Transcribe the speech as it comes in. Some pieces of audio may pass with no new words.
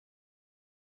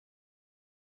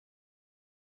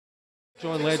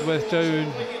John Ledwith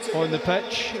down on the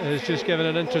pitch has just given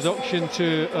an introduction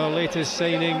to our latest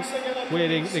signing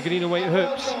wearing the green and white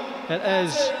hoops. It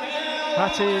is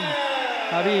Hatem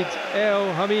Abd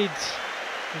Elhamed.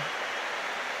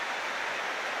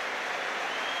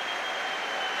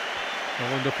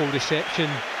 A wonderful reception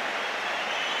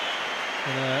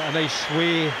and a nice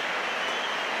way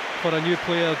for a new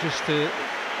player just to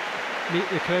meet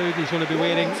the crowd. He's going to be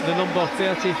wearing the number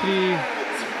 33.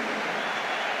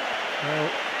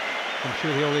 Well, I'm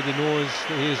sure he already knows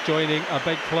that he is joining a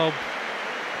big club,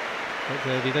 but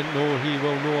if he didn't know, he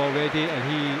will know already, and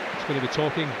he is going to be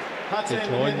talking to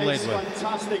John Ledwith. It's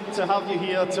fantastic to have you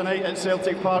here tonight at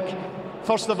Celtic Park.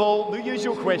 First of all, the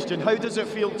usual question: how does it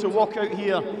feel to walk out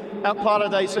here at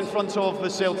Paradise in front of the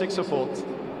Celtic support?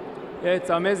 Yeah,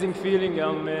 it's an amazing feeling.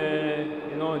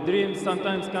 You know, dreams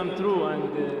sometimes come true,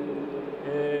 and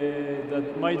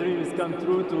that my dream has come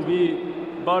true to be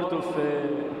part of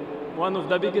one of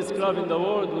the biggest clubs in the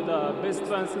world with the best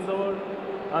fans in the world.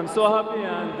 I'm so happy,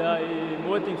 and I'm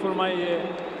waiting for my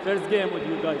first game with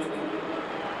you guys.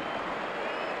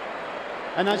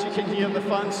 And as you can hear, the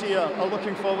fans here are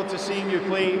looking forward to seeing you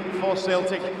play for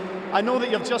Celtic. I know that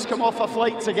you've just come off a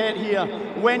flight to get here.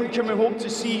 When can we hope to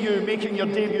see you making your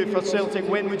debut for Celtic?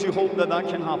 When would you hope that that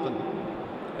can happen?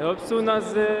 I hope soon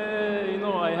as you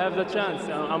know, I have the chance.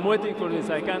 I'm waiting for this.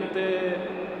 I can't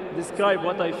describe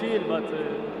what I feel, but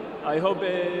I hope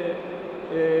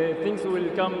things will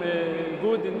come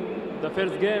good in the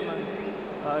first game, and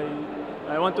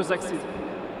I want to succeed.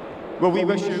 Well, we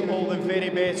wish you all the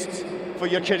very best for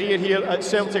your career here at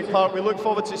Celtic Park. We look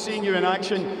forward to seeing you in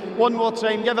action. One more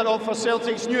time, give it up for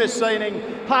Celtic's newest signing,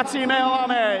 Hatem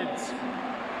Abd Elhamed.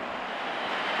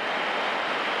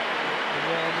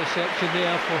 Well, reception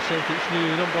there for Celtic's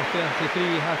new number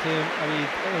 33, Hatem Abd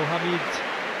Elhamed,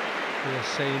 who is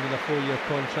signing a 4-year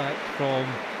contract from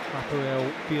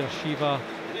Hapoel Beersheva,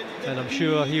 and I'm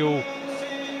sure he'll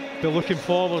be looking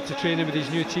forward to training with his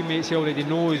new teammates. He already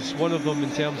knows one of them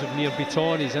in terms of Nir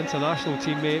Bitton, his international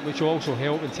teammate, which will also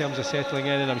help in terms of settling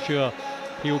in, and I'm sure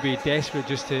he'll be desperate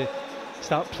just to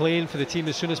start playing for the team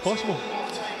as soon as possible.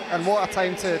 And what a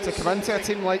time to come into a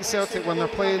team like Celtic when they're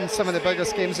playing some of the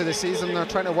biggest games of the season. They're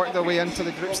trying to work their way into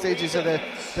the group stages of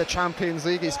the Champions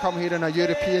League. He's come here on a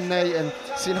European night and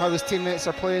seen how his teammates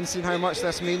are playing, seen how much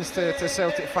this means to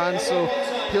Celtic fans, so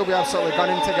he'll be absolutely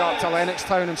gunning to get up to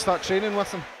Lennoxtown and start training with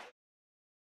them.